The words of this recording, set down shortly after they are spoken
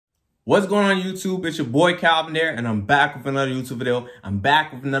What's going on YouTube? It's your boy Calvin there, and I'm back with another YouTube video. I'm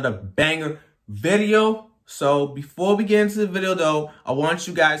back with another banger video. So before we get into the video though, I want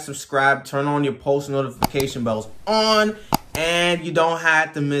you guys to subscribe, turn on your post notification bells on, and you don't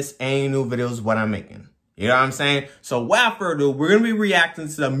have to miss any new videos what I'm making. You know what I'm saying? So without further ado, we're going to be reacting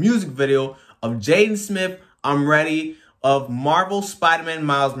to the music video of Jaden Smith, I'm Ready, of Marvel Spiderman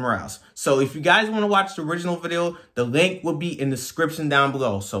Miles Morales. So if you guys want to watch the original video, the link will be in the description down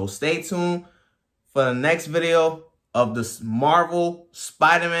below. So stay tuned for the next video of this Marvel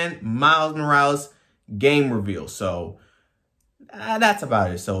Spiderman Miles Morales game reveal. So that's about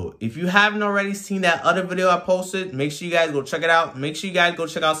it. So if you haven't already seen that other video I posted, make sure you guys go check it out. Make sure you guys go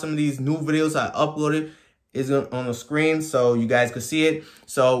check out some of these new videos I uploaded. Is on the screen so you guys can see it.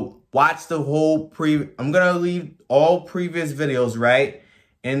 So watch the whole I'm gonna leave all previous videos right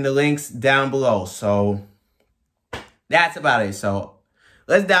in the links down below. So that's about it. So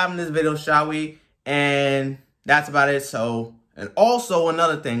let's dive into this video, shall we? And that's about it. So, and also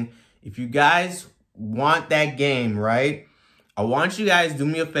another thing, if you guys want that game, right, I want you guys to do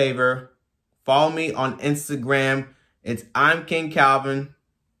me a favor, follow me on Instagram. It's I'm King Calvin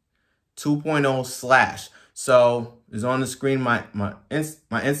 2.0 / So it's on the screen, my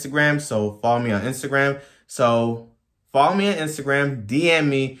Instagram. So follow me on Instagram. So follow me on Instagram, DM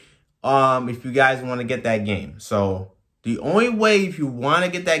me if you guys want to get that game. So the only way if you want to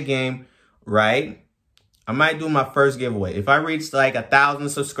get that game, right, I might do my first giveaway. If I reach like 1,000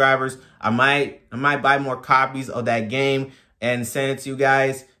 subscribers, I might buy more copies of that game and send it to you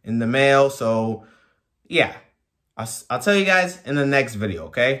guys in the mail. So yeah, I'll tell you guys in the next video,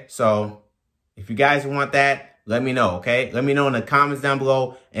 okay? So if you guys want that, let me know, okay? Let me know in the comments down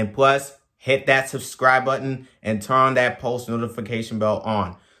below. And plus, hit that subscribe button and turn on that post notification bell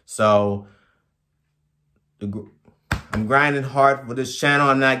on. So, I'm grinding hard for this channel.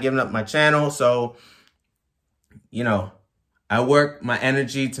 I'm not giving up my channel. So, you know, I work my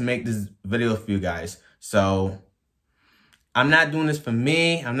energy to make this video for you guys. So, I'm not doing this for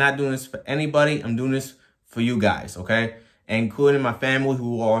me. I'm not doing this for anybody. I'm doing this for you guys, okay? Including my family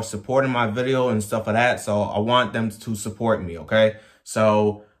who are supporting my video and stuff like that. So I want them to support me, okay?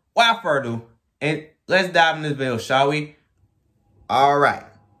 So without further ado, and let's dive into this video, shall we? All right.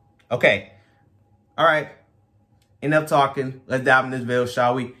 Okay. All right. Enough talking. Let's dive into this video,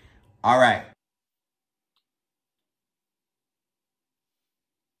 shall we? All right.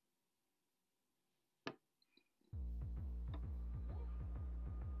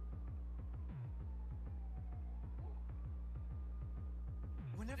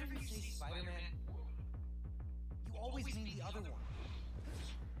 Whenever you say Spider-Man, you always mean the other one.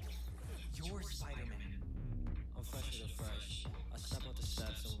 You're Spider-Man. I'm fresher than fresh. I step out the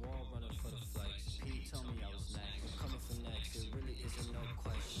steps and wall running for the flex. Pete told me I was next. I'm coming for next. It really isn't no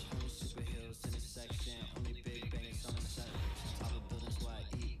question. Only superheroes in this section. Only big bangers on the set. Top of buildings where I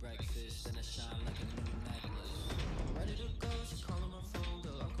eat breakfast and I shine like a new necklace. I'm ready to go. She calling my phone,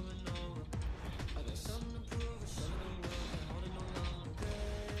 girl. I'm coming over. I got something to prove. Show the world can't hold it no longer.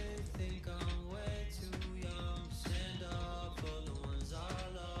 They think I'm way too young to stand up for the ones I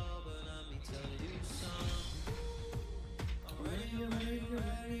love, but let me tell you something. I'm ready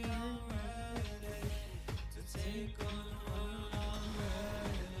to take on the world. I'm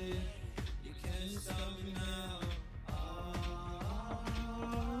ready. You can't stop me now.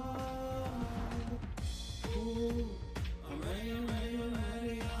 Ooh, I'm ready, I'm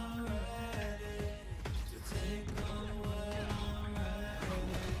ready to take on the world. I'm ready.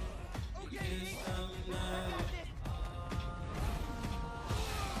 You can't stop me now.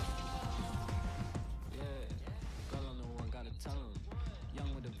 Yeah, girl, I know I gotta tell 'em.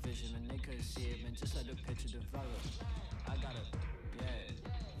 Young with a vision and they couldn't see it, man. Just let the picture develop. I gotta,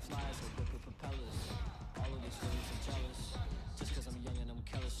 fly as a whip with propellers. All of these feelings are jealous. Just cause I'm young and I'm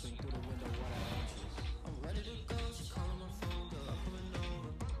careless, swing through the window what I angels. I'm ready to go, she calling my phone, girl, I'm coming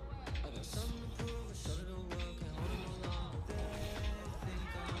over. I got something to prove, I show to the world, can't hold it no longer. They think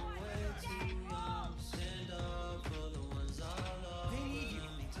I'm way too young to stand up for the ones I love. They need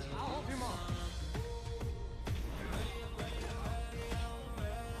you. I'll help your mom.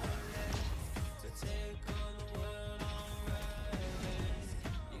 To take on the world, I'm ready.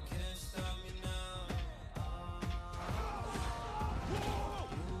 You can't stop me now. You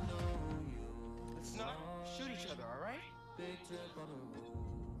know you Let's not shoot each other, all right? big drip on the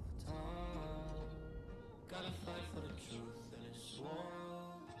rooftop. Gotta fight for the truth in this war.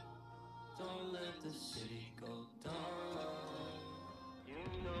 Don't let the city go down. You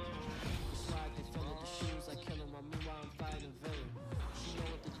know it's like they fell with the shoes, I kill 'em. I mean, while I'm fighting villain. She know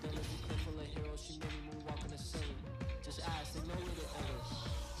what the deal is. We clip full of heroes. She made me moonwalk in the ceiling. Just ask, they know where the end is.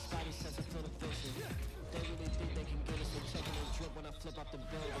 Spidey said the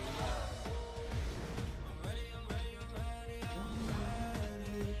building up.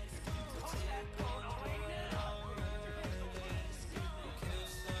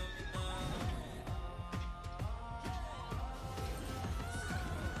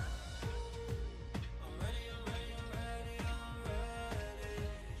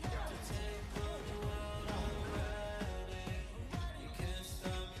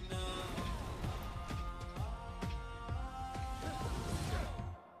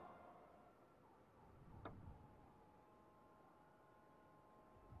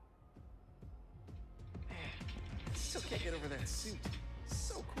 Still can't get over that suit.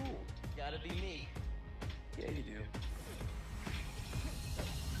 So cool. Gotta be me. Yeah, you do.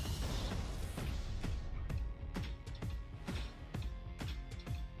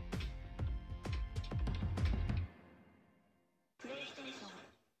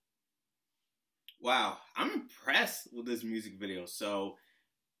 Wow, I'm impressed with this music video. So,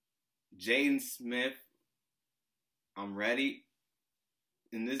 Jaden Smith, I'm ready.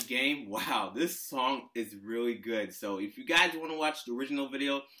 In this game, wow, this song is really good. So if you guys want to watch the original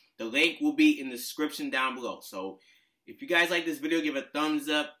video, the link will be in the description down below. So if you guys like this video, give a thumbs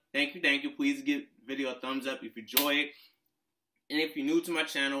up. Thank you. Please give the video a thumbs up if you enjoy it. And if you're new to my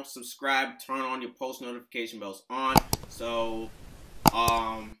channel, subscribe, turn on your post notification bells on. So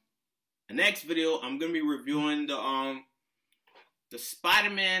the next video, I'm gonna be reviewing the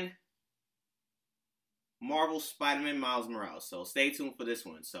Spider-Man Marvel Spiderman Miles Morales. So stay tuned for this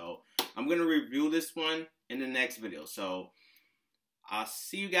one. So I'm going to review this one in the next video. So I'll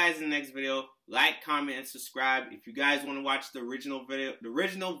see you guys in the next video. Like, comment, and subscribe. If you guys want to watch the original video, the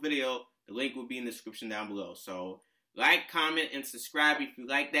link will be in the description down below. So like, comment, and subscribe. If you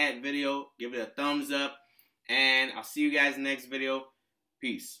like that video, give it a thumbs up. And I'll see you guys in the next video.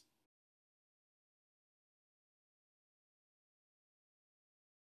 Peace.